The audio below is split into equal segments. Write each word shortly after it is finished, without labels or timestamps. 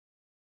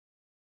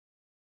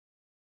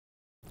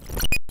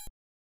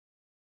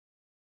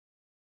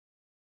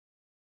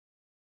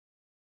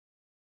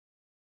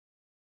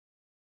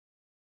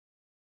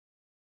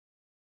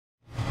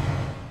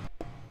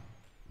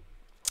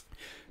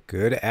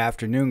Good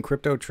afternoon,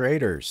 crypto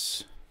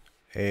traders.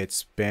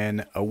 It's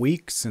been a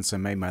week since I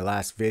made my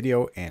last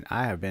video and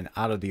I have been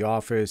out of the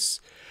office.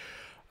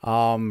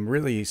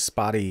 Really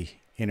spotty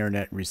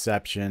internet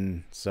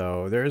reception.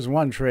 So there's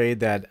one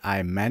trade that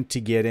I meant to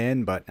get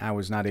in, but I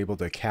was not able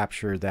to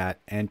capture that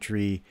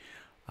entry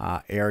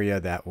area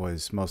that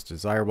was most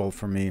desirable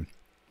for me.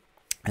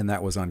 And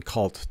that was on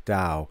Cult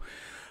DAO.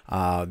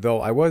 Though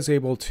I was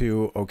able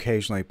to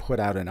occasionally put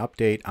out an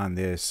update on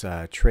this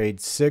trade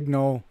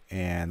signal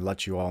and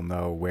let you all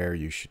know where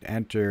you should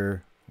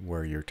enter,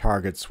 where your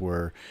targets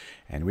were,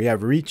 and we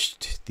have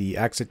reached the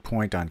exit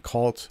point on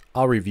Cult.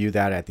 I'll review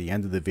that at the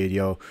end of the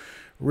video.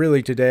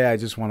 Really today I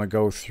just want to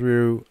go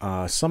through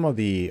some of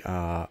the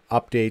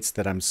updates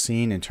that I'm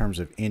seeing in terms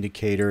of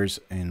indicators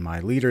in my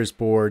leaders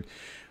board.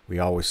 We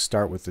always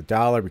start with the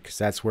dollar because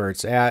that's where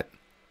it's at.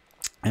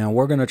 And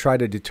we're going to try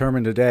to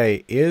determine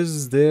today,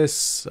 is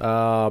this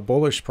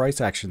bullish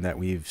price action that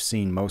we've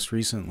seen most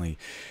recently,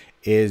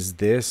 is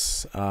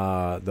this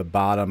the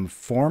bottom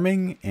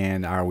forming,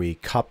 and are we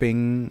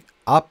cupping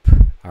up?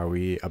 Are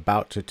we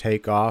about to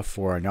take off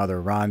for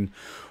another run,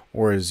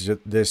 or is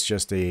this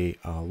just a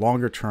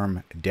longer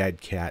term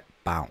dead cat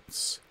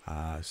bounce?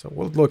 So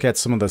we'll look at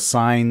some of the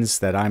signs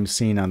that I'm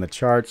seeing on the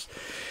charts,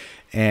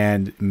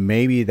 and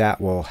maybe that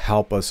will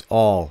help us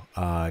all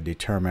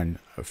determine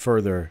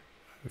further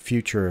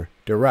future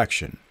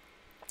direction.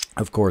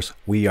 Of course,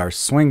 we are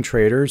swing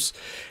traders,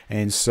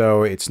 and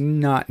so it's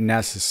not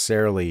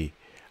necessarily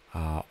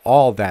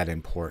all that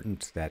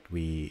important that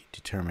we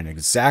determine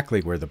exactly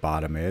where the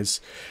bottom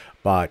is,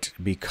 but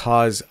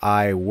because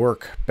I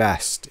work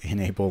best in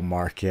a bull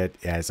market,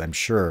 as I'm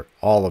sure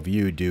all of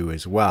you do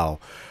as well,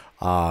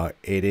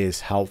 it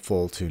is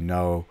helpful to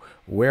know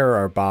where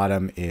our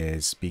bottom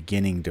is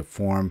beginning to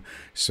form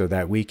so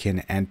that we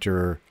can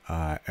enter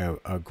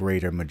a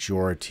greater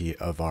majority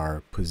of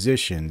our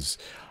positions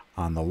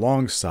on the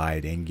long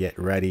side and get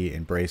ready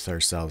and brace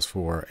ourselves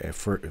for a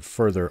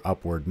further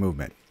upward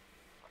movement.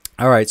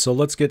 All right, so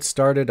let's get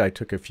started. I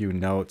took a few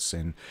notes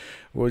and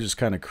we'll just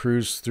kind of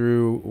cruise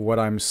through what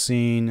I'm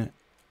seeing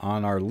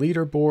on our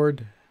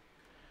leaderboard,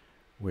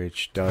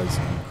 which does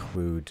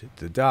include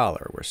the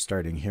dollar. We're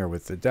starting here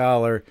with the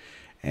dollar.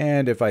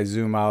 And if I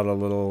zoom out a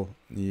little,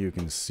 you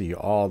can see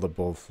all the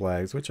bull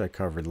flags, which I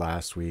covered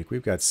last week.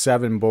 We've got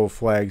 7 bull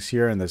flags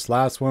here in this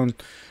last one.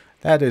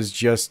 That is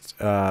just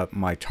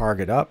my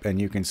target up.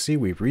 And you can see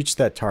we've reached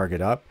that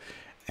target up.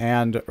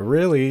 And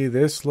really,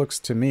 this looks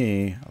to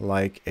me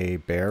like a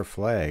bear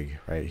flag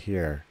right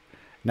here.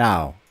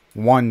 Now,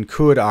 one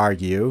could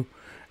argue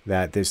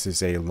that this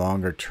is a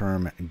longer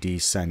term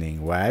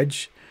descending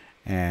wedge,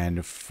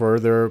 and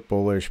further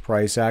bullish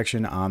price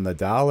action on the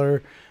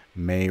dollar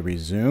may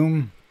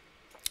resume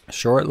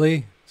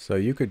shortly. So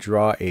you could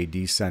draw a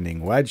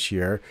descending wedge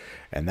here,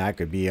 and that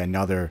could be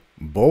another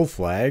bull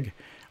flag.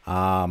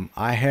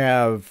 I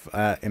have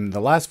in the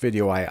last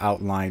video I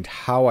outlined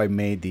how I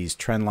made these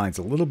trend lines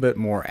a little bit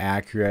more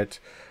accurate.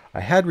 I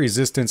had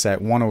resistance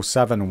at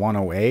 107,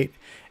 108,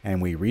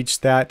 and we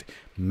reached that.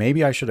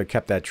 Maybe I should have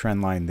kept that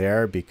trend line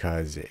there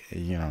because,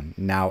 you know,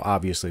 now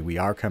obviously we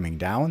are coming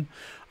down.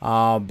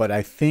 But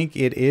I think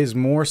it is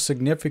more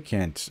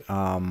significant,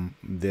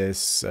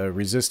 this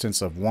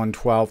resistance of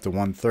 112 to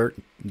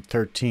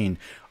 113,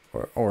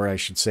 or I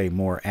should say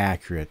more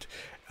accurate,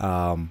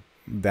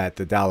 that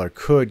the dollar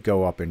could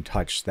go up and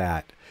touch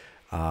that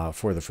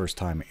for the first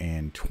time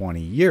in 20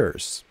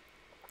 years.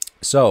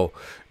 So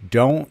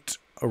don't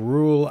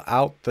rule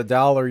out the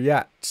dollar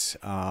yet.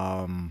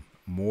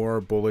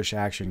 More bullish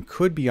action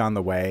could be on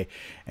the way.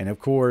 And of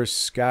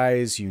course,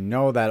 guys, you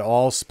know that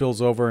all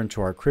spills over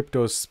into our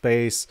crypto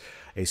space.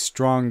 A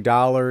strong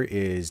dollar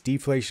is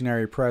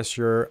deflationary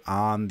pressure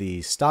on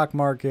the stock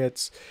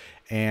markets,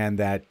 and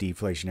that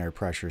deflationary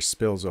pressure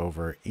spills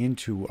over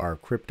into our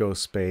crypto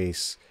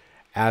space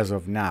as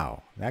of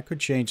now. That could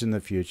change in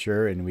the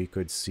future, and we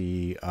could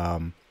see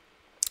a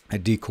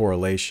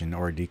decorrelation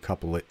or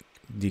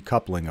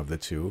decoupling of the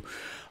two.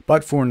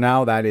 But for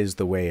now, that is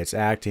the way it's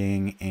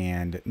acting,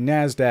 and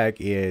NASDAQ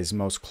is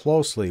most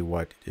closely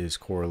what is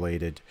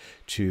correlated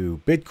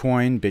to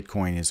Bitcoin.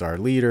 Bitcoin is our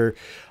leader.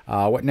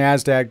 What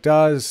NASDAQ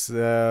does,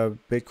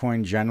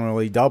 Bitcoin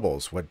generally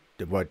doubles. What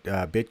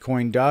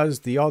Bitcoin does,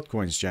 the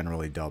altcoins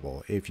generally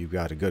double if you've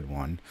got a good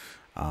one.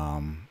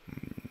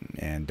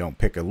 And don't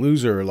pick a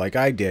loser like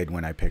I did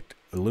when I picked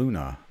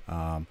Luna.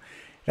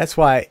 That's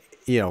why,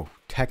 you know,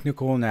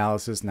 technical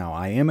analysis. Now,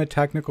 I am a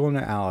technical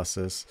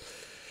analysis,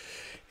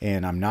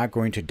 and I'm not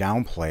going to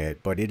downplay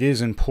it, but it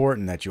is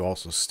important that you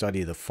also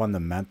study the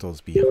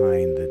fundamentals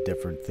behind the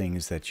different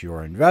things that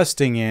you're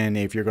investing in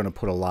if you're going to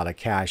put a lot of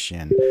cash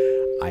in.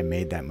 I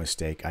made that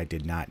mistake. I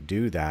did not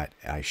do that.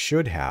 I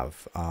should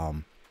have.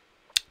 And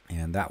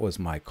that was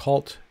my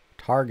Cult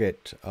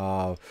target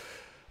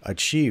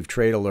achieve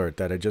trade alert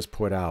that I just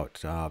put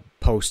out,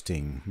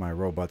 posting. My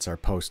robots are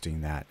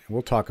posting that.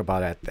 We'll talk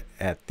about it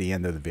at the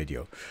end of the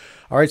video.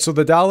 All right, so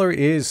the dollar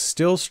is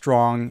still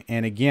strong,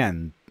 and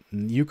again,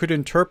 you could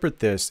interpret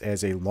this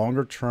as a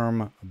longer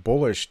term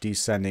bullish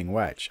descending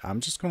wedge. I'm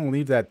just going to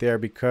leave that there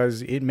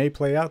because it may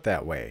play out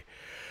that way.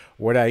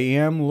 What I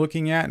am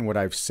looking at and what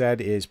I've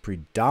said is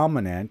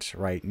predominant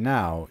right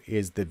now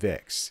is the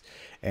VIX.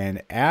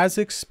 And as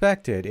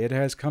expected, it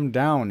has come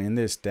down in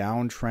this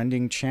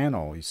downtrending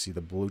channel. You see the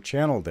blue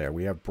channel there.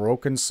 We have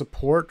broken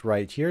support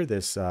right here,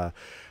 this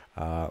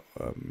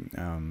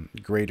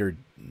greater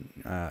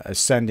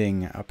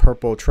ascending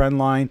purple trend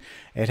line.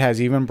 It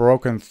has even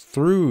broken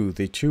through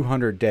the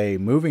 200-day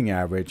moving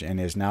average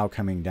and is now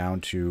coming down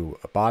to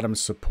a bottom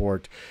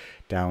support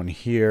down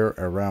here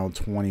around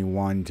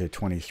 21 to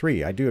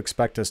 23. I do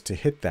expect us to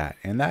hit that,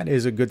 and that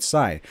is a good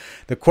sign.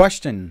 The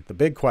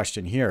big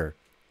question here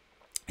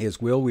is,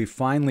 will we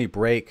finally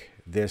break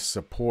this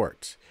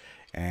support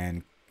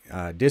and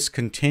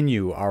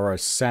discontinue our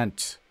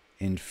ascent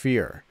in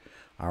fear?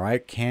 All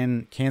right,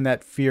 can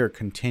that fear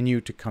continue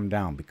to come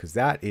down? Because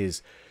that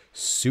is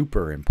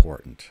super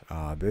important.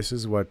 This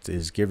is what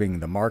is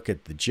giving the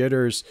market the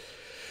jitters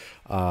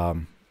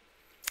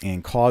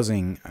and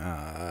causing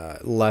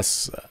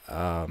less,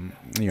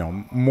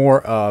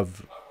 more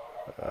of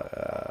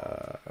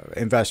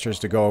investors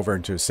to go over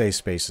into safe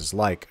spaces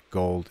like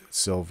gold,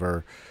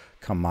 silver,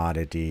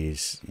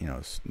 commodities,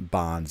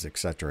 bonds,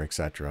 etc.,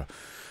 etc.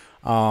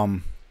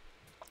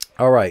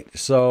 All right,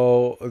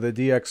 so the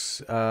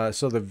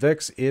the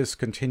VIX is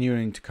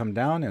continuing to come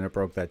down, and it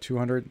broke that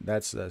 200.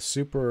 That's a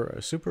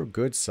super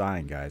good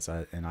sign, guys.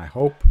 And I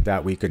hope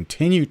that we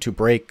continue to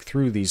break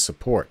through these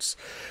supports.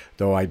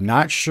 Though I'm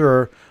not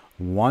sure,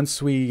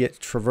 once we get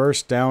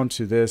traversed down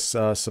to this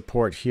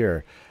support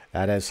here,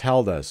 that has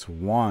held us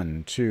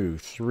 1, 2,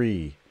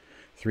 3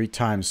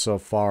 times so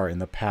far in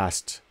the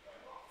past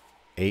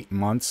 8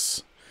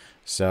 months.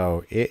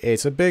 So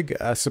it's a big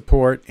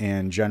support,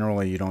 and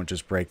generally you don't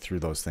just break through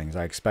those things.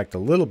 I expect a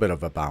little bit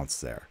of a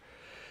bounce there.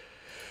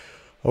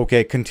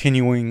 Okay,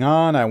 continuing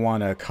on, I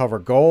want to cover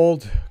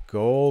gold.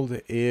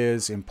 Gold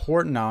is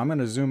important. Now I'm going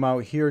to zoom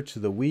out here to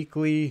the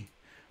weekly.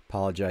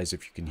 Apologize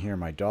if you can hear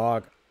my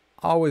dog.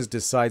 Always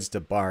decides to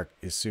bark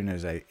as soon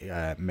as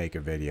I make a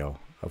video,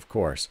 of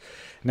course.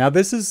 Now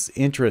this is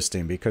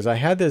interesting because I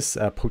had this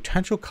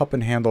potential cup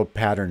and handle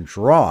pattern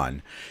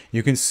drawn.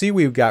 You can see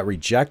we've got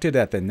rejected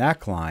at the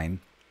neckline,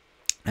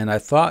 and I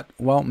thought,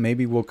 well,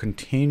 maybe we'll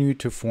continue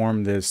to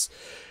form this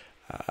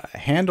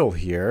handle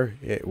here.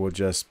 It will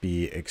just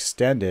be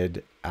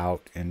extended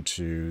out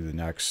into the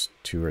next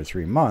 2 or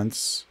 3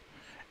 months,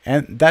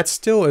 and that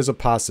still is a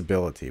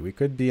possibility. We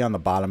could be on the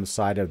bottom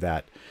side of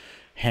that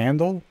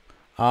handle.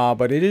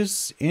 But it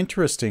is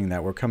interesting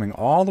that we're coming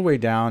all the way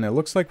down. It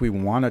looks like we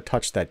want to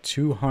touch that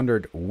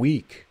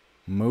 200-week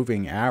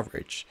moving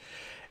average.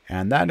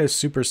 And that is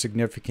super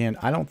significant.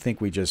 I don't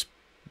think we just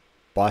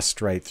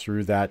bust right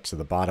through that to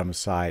the bottom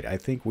side. I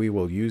think we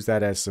will use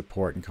that as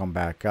support and come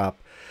back up.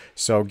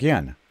 So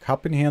again,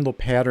 cup and handle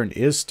pattern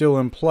is still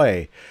in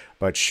play.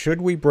 But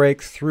should we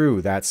break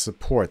through that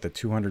support, the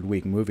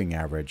 200-week moving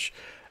average,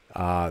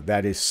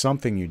 that is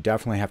something you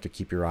definitely have to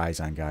keep your eyes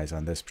on, guys,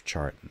 on this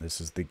chart.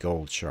 This is the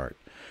gold chart.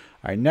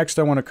 All right, next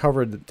I want to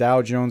cover the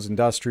Dow Jones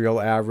Industrial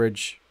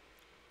Average.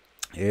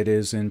 It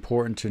is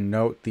important to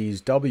note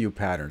these W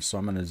patterns. So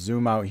I'm going to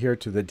zoom out here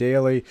to the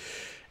daily,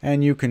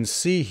 and you can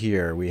see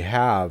here we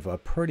have a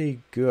pretty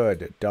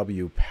good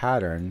W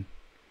pattern.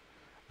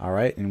 All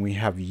right, and we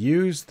have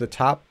used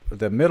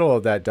the middle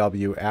of that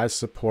W as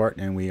support,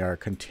 and we are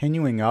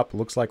continuing up.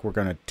 Looks like we're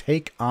going to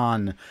take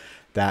on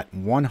that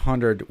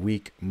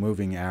 100-week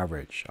moving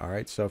average. All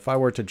right, so if I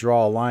were to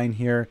draw a line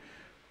here,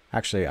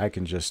 actually I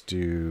can just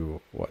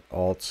do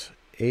Alt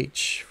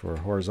H for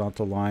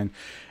horizontal line,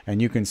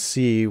 and you can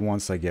see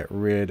once I get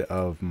rid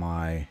of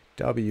my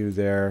W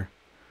there,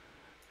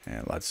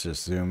 and let's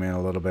just zoom in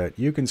a little bit,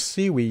 you can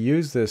see we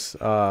use this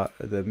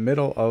the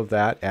middle of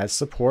that as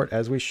support,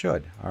 as we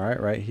should. All right,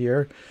 right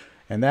here,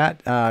 and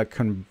that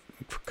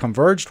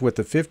converged with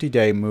the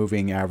 50-day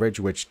moving average,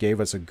 which gave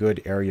us a good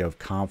area of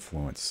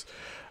confluence.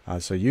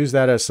 So use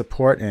that as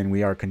support, and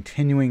we are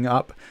continuing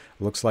up.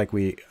 Looks like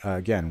we,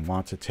 again,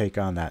 want to take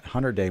on that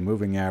 100-day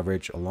moving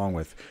average along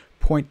with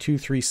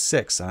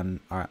 0.236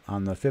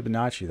 on the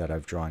Fibonacci that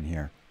I've drawn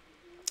here.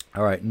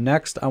 All right,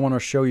 next I want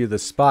to show you the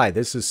SPY.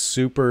 This is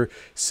super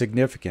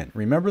significant.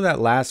 Remember that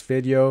last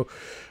video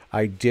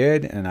I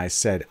did, and I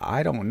said,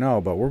 I don't know,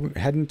 but we're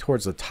heading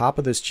towards the top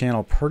of this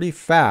channel pretty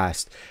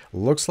fast.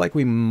 Looks like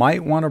we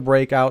might want to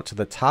break out to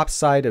the top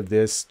side of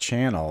this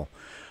channel.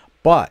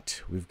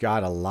 But we've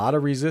got a lot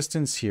of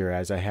resistance here,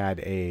 as I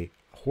had a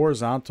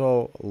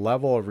horizontal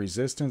level of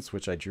resistance,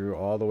 which I drew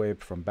all the way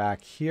from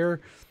back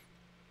here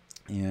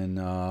in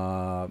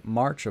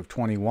March of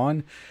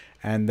 21.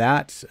 And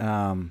that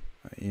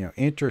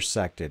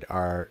intersected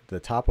the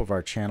top of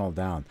our channel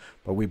down.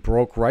 But we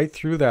broke right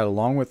through that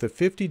along with the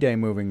 50-day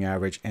moving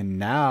average. And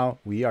now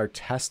we are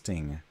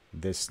testing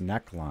this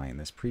neckline,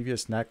 this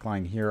previous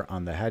neckline here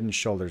on the Head and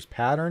Shoulders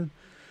pattern.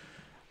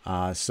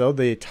 So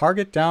the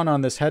target down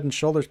on this Head and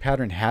Shoulders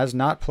pattern has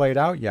not played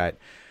out yet.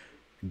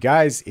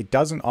 Guys, it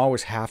doesn't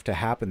always have to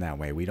happen that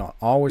way. We don't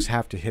always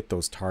have to hit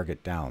those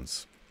target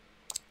downs.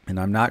 And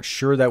I'm not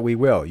sure that we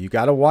will. You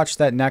got to watch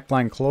that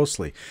neckline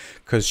closely,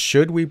 because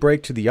should we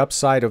break to the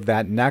upside of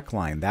that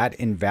neckline, that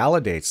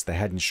invalidates the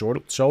head and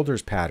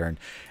shoulders pattern.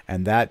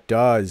 And that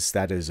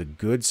is a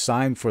good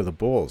sign for the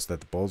bulls,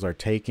 that the bulls are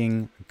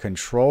taking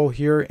control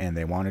here and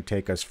they want to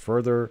take us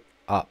further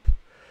up.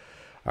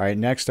 All right,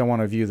 next I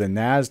want to view the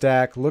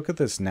NASDAQ. Look at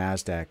this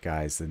NASDAQ,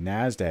 guys. The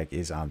NASDAQ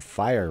is on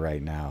fire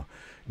right now.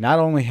 Not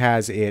only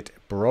has it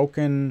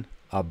broken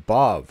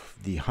above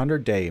the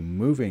 100-day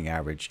moving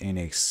average in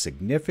a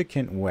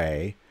significant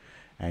way,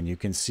 and you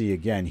can see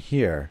again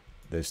here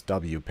this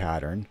W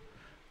pattern,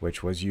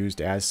 which was used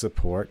as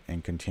support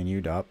and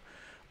continued up,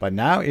 but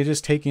now it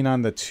is taking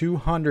on the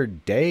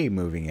 200-day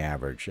moving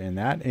average, and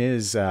that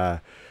is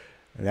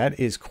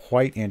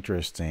quite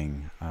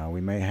interesting. We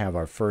may have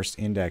our first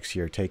index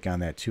here take on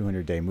that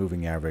 200-day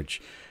moving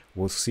average.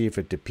 We'll see if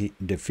it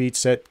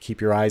defeats it. Keep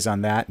your eyes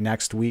on that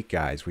next week,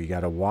 guys. We got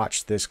to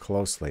watch this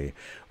closely.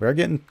 We're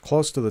getting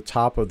close to the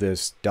top of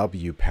this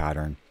W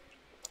pattern,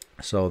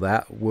 so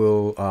that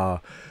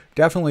will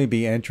definitely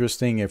be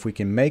interesting. If we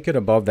can make it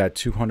above that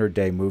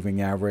 200-day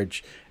moving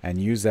average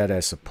and use that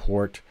as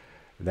support,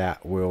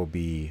 that will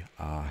be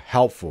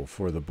helpful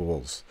for the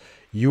bulls.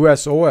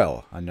 U.S.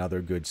 oil,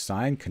 another good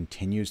sign,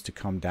 continues to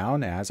come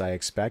down as I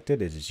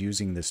expected. It is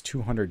using this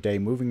 200-day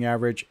moving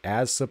average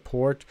as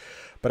support,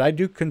 but I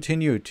do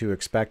continue to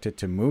expect it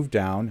to move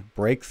down,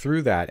 break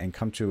through that, and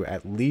come to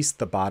at least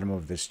the bottom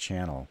of this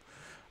channel.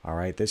 All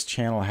right, this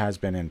channel has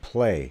been in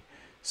play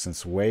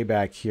since way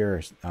back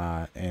here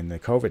in the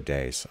COVID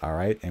days, all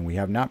right? And we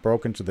have not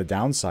broken to the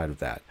downside of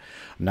that.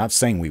 I'm not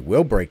saying we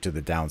will break to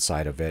the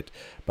downside of it,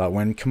 but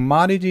when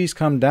commodities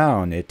come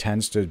down, it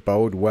tends to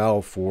bode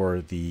well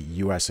for the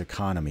U.S.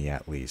 economy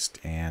at least,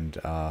 and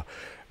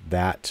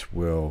that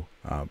will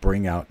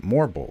bring out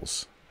more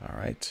bulls, all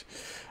right?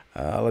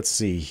 Let's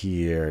see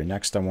here.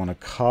 Next, I want to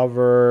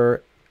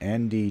cover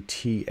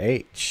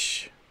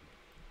NDTH.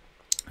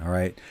 All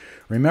right,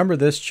 remember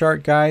this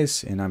chart,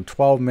 guys, and I'm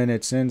 12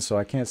 minutes in, so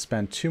I can't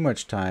spend too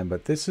much time,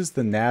 but this is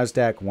the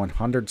NASDAQ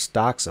 100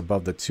 stocks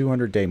above the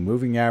 200-day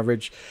moving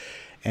average.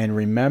 And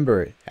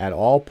remember, at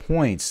all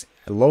points,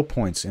 low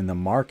points in the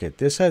market,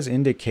 this has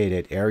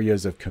indicated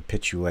areas of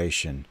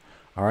capitulation.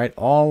 All right,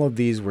 all of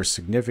these were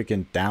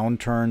significant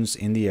downturns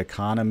in the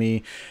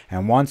economy,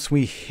 and once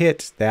we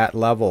hit that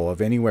level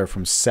of anywhere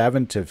from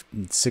 7 to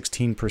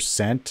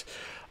 16%,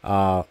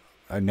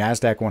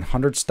 NASDAQ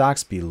 100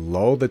 stocks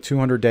below the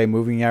 200-day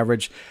moving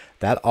average,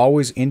 that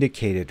always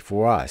indicated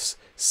for us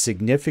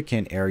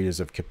significant areas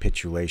of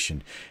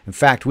capitulation. In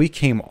fact, we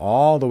came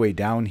all the way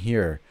down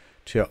here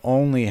to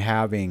only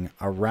having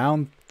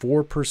around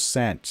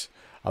 4%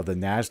 of the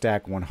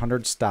NASDAQ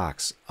 100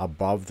 stocks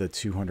above the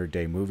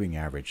 200-day moving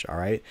average, all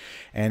right?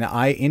 And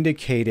I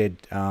indicated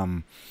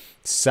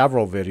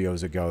several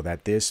videos ago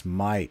that this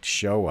might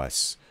show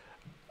us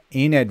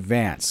in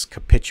advance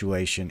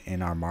capitulation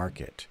in our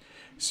market.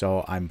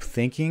 So I'm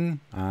thinking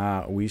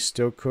we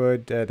still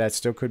could, that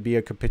still could be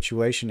a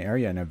capitulation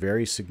area and a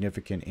very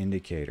significant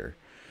indicator.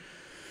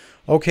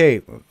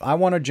 Okay, I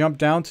want to jump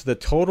down to the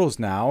totals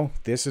now.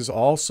 This is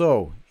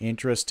also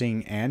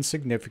interesting and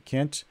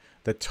significant.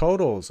 The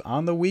totals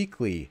on the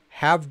weekly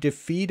have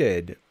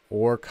defeated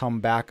or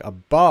come back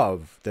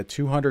above the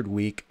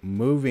 200-week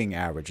moving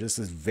average. This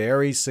is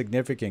very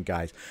significant,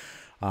 guys.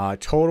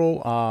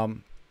 Total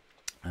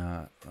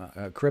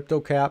crypto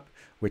cap,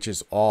 which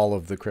is all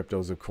of the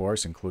cryptos, of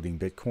course, including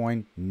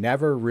Bitcoin,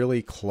 never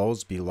really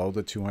closed below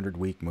the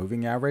 200-week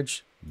moving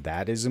average.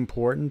 That is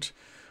important.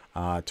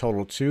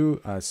 Total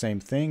 2, same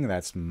thing.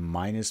 That's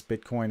minus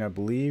Bitcoin, I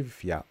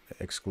believe. Yeah,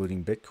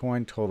 excluding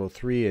Bitcoin. Total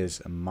 3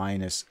 is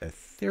minus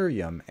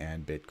Ethereum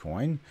and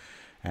Bitcoin.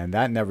 And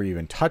that never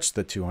even touched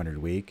the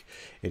 200-week.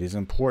 It is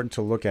important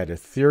to look at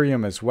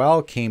Ethereum as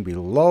well. Came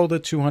below the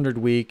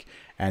 200-week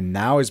and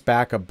now is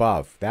back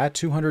above. That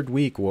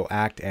 200-week will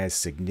act as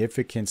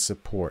significant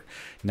support.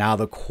 Now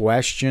the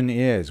question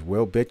is,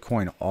 will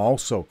Bitcoin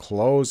also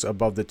close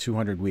above the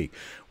 200-week?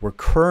 We're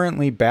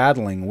currently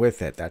battling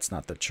with it. That's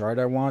not the chart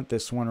I want.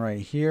 This one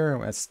right here,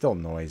 that's still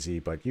noisy,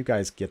 but you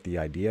guys get the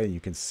idea. You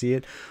can see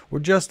it. We're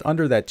just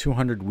under that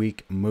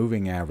 200-week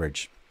moving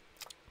average.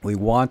 We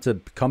want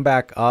to come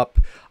back up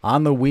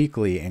on the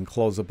weekly and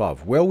close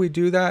above. Will we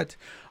do that?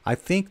 I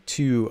think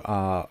to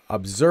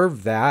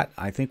observe that,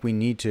 I think we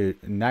need to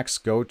next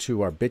go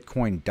to our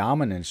Bitcoin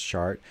dominance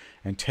chart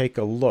and take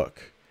a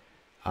look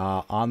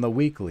on the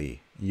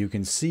weekly. You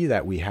can see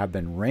that we have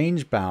been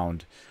range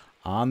bound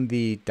on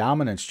the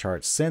dominance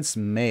chart since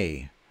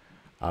May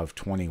of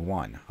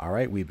 21. All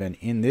right, we've been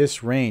in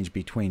this range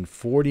between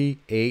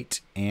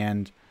 48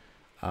 and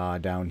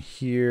down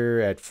here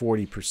at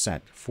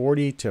 40%,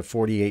 40 to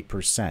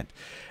 48%.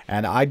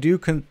 And I do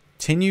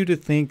continue to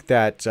think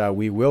that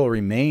we will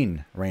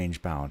remain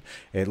range bound.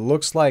 It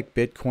looks like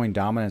Bitcoin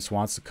dominance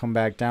wants to come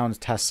back down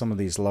and test some of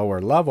these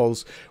lower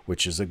levels,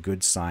 which is a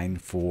good sign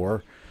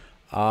for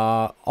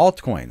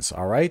altcoins.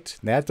 All right,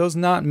 that does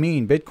not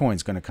mean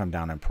Bitcoin's going to come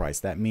down in price.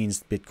 That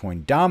means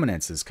Bitcoin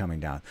dominance is coming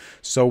down.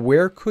 So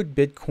where could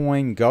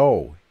Bitcoin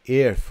go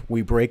if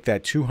we break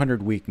that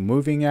 200-week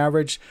moving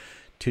average.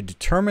 To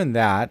determine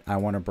that, I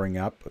want to bring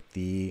up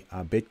the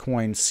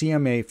Bitcoin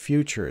CMA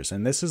futures,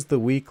 and this is the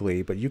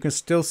weekly, but you can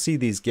still see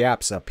these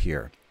gaps up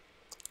here.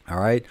 All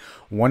right,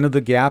 one of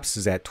the gaps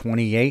is at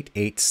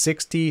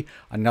 28,860.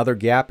 Another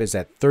gap is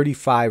at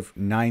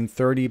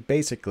 35,930,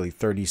 basically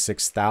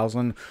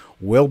 36,000.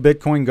 Will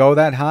Bitcoin go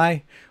that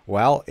high?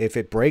 Well, if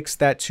it breaks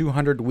that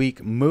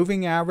 200-week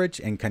moving average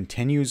and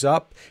continues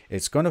up,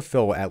 it's going to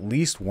fill at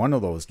least one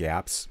of those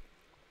gaps.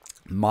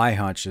 My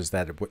hunch is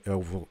that it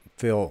will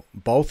fill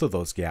both of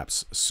those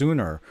gaps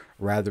sooner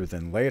rather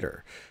than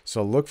later.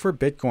 So look for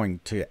Bitcoin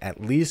to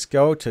at least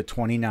go to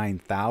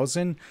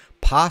 29,000,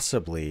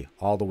 possibly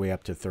all the way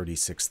up to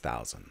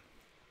 36,000.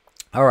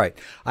 All right,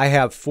 I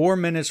have 4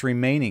 minutes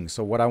remaining.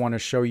 So what I want to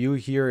show you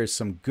here is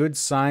some good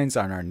signs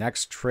on our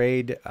next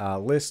trade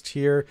list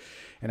here.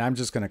 And I'm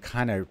just going to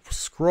kind of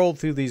scroll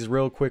through these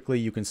real quickly.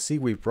 You can see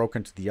we've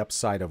broken to the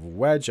upside of a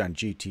wedge on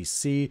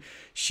GTC.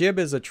 SHIB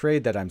is a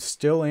trade that I'm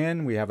still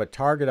in. We have a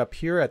target up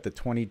here at the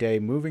 20-day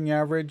moving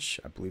average.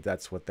 I believe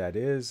that's what that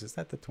is. Is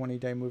that the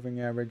 20-day moving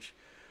average?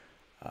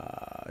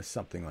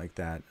 Something like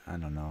that. I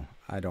don't know.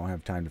 I don't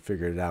have time to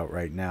figure it out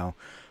right now.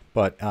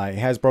 But it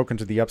has broken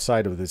to the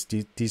upside of this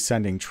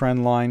descending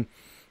trend line.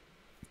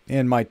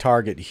 And my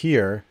target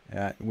here,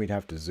 we'd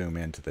have to zoom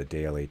into the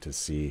daily to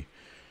see.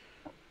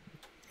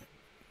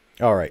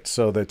 All right,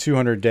 so the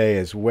 200-day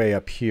is way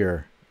up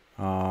here.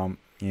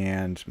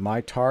 And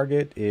my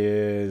target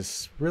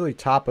is really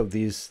top of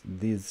these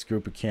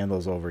group of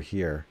candles over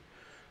here.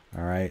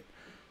 All right,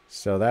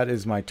 so that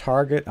is my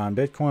target on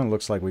Bitcoin.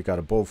 Looks like we got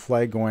a bull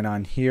flag going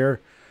on here.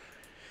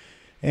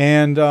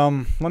 And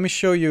let me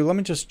show you, let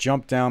me just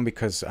jump down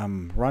because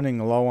I'm running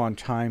low on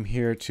time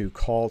here to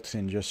Cult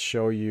and just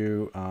show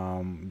you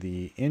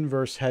the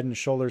inverse head and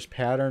shoulders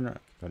pattern.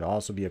 Could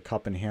also be a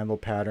cup and handle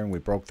pattern. We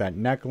broke that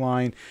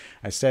neckline.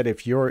 I said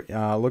if you're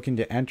looking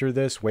to enter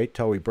this, wait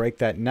till we break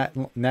that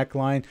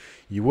neckline.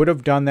 You would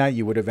have done that.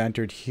 You would have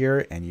entered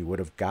here and you would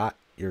have got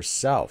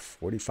yourself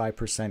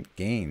 45%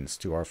 gains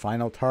to our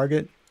final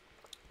target,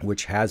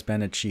 which has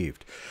been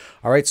achieved.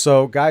 All right,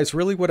 so guys,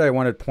 really what I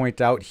want to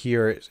point out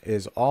here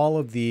is all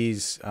of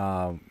these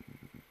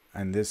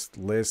and this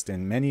list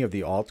and many of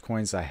the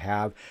altcoins I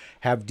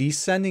have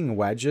descending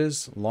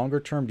wedges,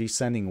 longer term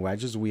descending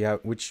wedges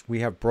which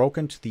we have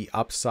broken to the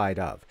upside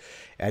of.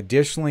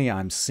 Additionally,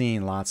 I'm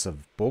seeing lots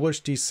of bullish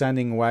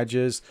descending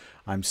wedges.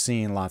 I'm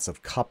seeing lots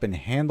of cup and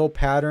handle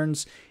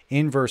patterns,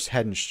 inverse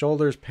head and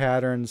shoulders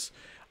patterns.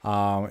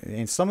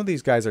 And some of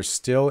these guys are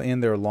still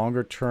in their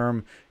longer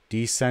term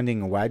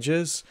descending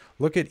wedges.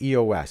 Look at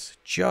EOS,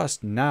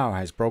 just now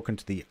has broken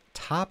to the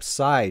top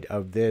side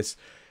of this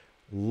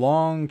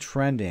long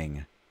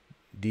trending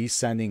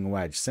descending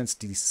wedge since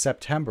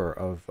September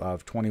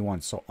of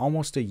 21, so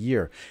almost a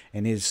year,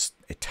 and is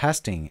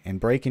testing and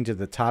breaking to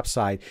the top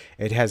side.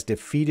 It has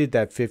defeated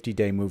that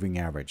 50-day moving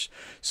average.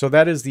 So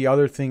that is the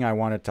other thing I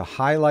wanted to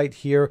highlight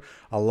here.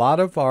 A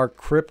lot of our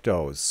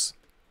cryptos,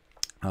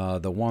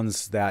 the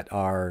ones that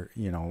are,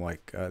 you know,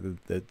 like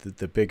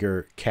the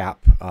bigger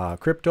cap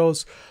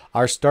cryptos,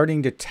 are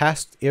starting to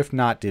test, if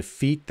not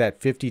defeat,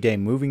 that 50-day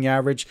moving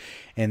average,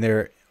 and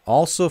they're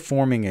also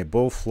forming a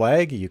bull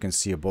flag. You can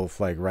see a bull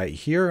flag right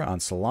here on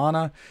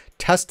Solana,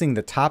 testing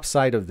the top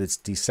side of this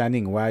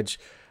descending wedge.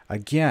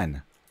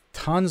 Again,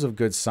 tons of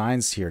good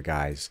signs here,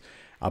 guys.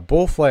 A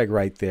bull flag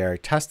right there,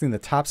 testing the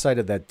top side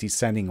of that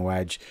descending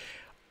wedge,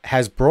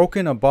 has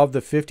broken above the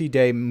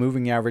 50-day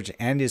moving average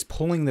and is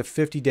pulling the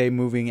 50-day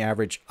moving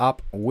average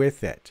up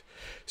with it.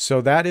 So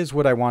that is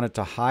what I wanted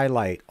to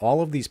highlight.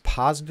 All of these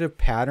positive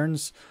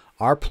patterns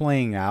are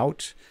playing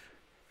out.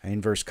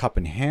 Inverse cup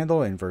and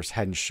handle, inverse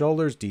head and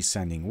shoulders,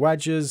 descending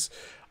wedges.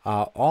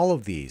 All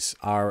of these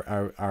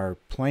are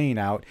playing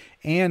out.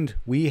 And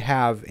we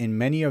have, in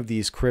many of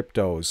these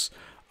cryptos,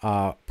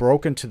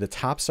 broken to the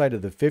top side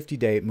of the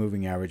 50-day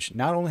moving average.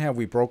 Not only have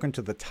we broken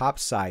to the top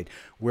side,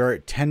 we're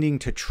tending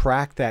to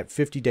track that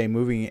 50-day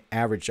moving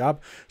average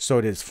up, so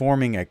it is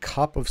forming a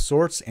cup of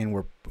sorts, and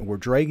we're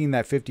dragging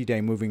that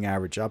 50-day moving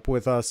average up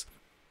with us.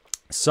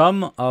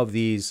 Some of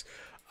these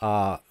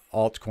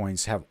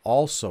altcoins have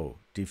also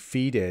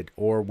defeated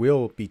or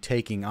will be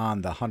taking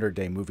on the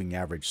 100-day moving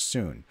average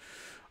soon.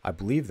 I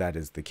believe that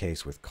is the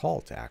case with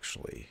Cult,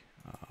 actually.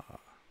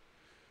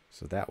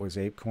 So that was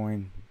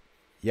ApeCoin.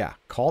 Yeah,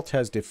 Cult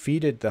has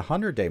defeated the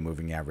 100-day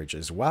moving average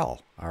as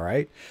well. All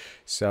right,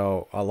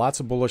 so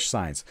lots of bullish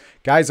signs.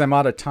 Guys, I'm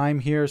out of time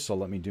here, so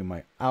let me do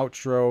my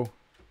outro.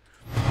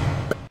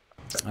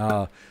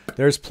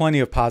 There's plenty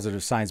of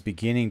positive signs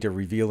beginning to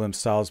reveal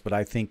themselves, but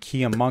I think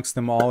key amongst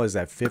them all is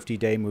that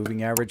 50-day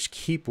moving average.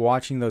 Keep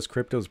watching those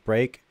cryptos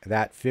break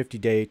that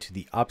 50-day to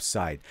the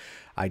upside.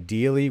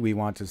 Ideally, we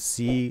want to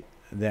see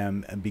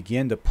them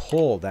begin to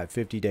pull that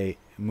 50-day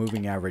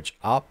moving average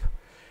up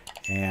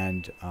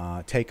and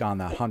take on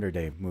the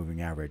 100-day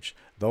moving average.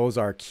 Those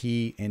are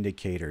key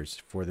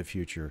indicators for the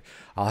future.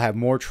 I'll have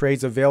more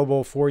trades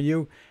available for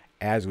you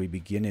as we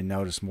begin to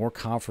notice more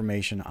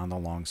confirmation on the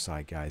long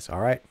side, guys.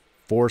 All right,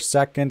 4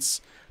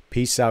 seconds.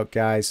 Peace out,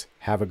 guys.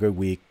 Have a good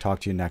week. Talk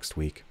to you next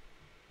week.